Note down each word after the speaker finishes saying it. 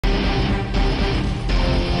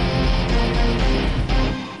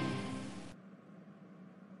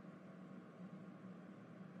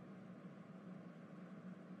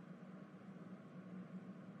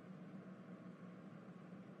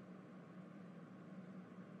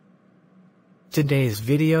Today's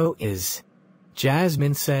video is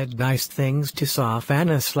Jazmine said nice things to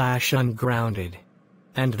Sophiana/Ungrounded.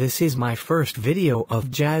 And this is my first video of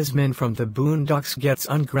Jazmine from the Boondocks gets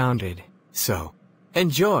Ungrounded, so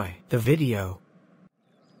enjoy the video.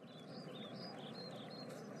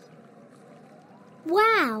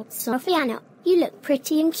 Wow, Sophiana, you look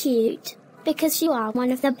pretty and cute, because you are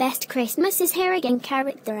one of the best Christmases here again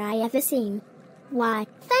character I ever seen. Why,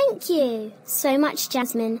 thank you so much,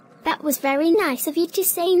 Jazmine. That was very nice of you to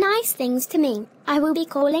say nice things to me. I will be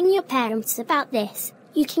calling your parents about this.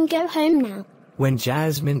 You can go home now. When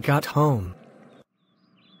Jazmine got home.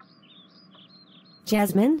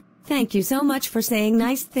 Jazmine, thank you so much for saying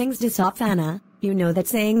nice things to Sophiana. You know that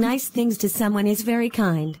saying nice things to someone is very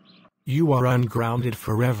kind. You are ungrounded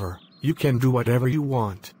forever. You can do whatever you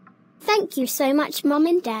want. Thank you so much, Mom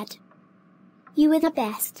and Dad. You were the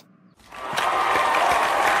best.